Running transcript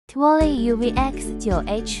LeinaTuoli UV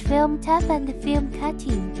X9H Film Tap and Film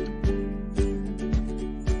Cutting.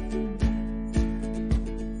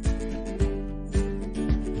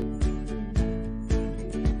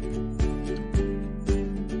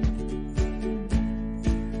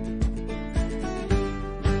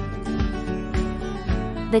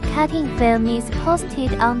 The cutting film is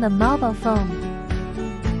posted on the mobile phone.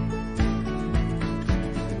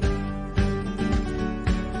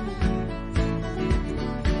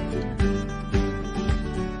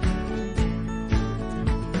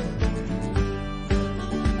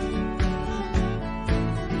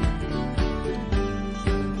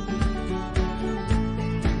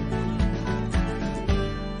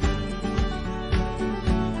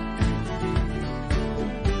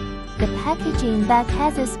 The packaging bag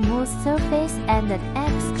has a smooth surface and an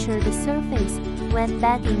textured surface. When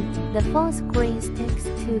bagging, the phone screen sticks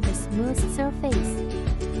to the smooth surface.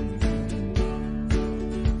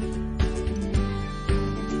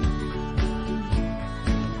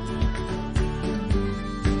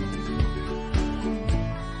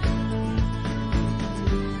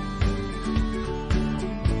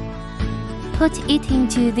 Put it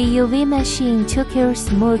into the UV machine to cure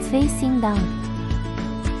smooth facing down.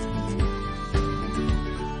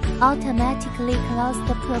 Automatically close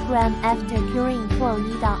the program after curing for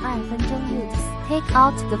 1到2分钟use. Take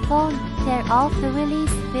out the phone, tear off the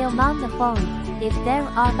release film on the phone. If there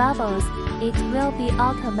are bubbles, it will be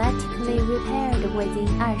automatically repaired within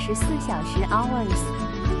 24 hours.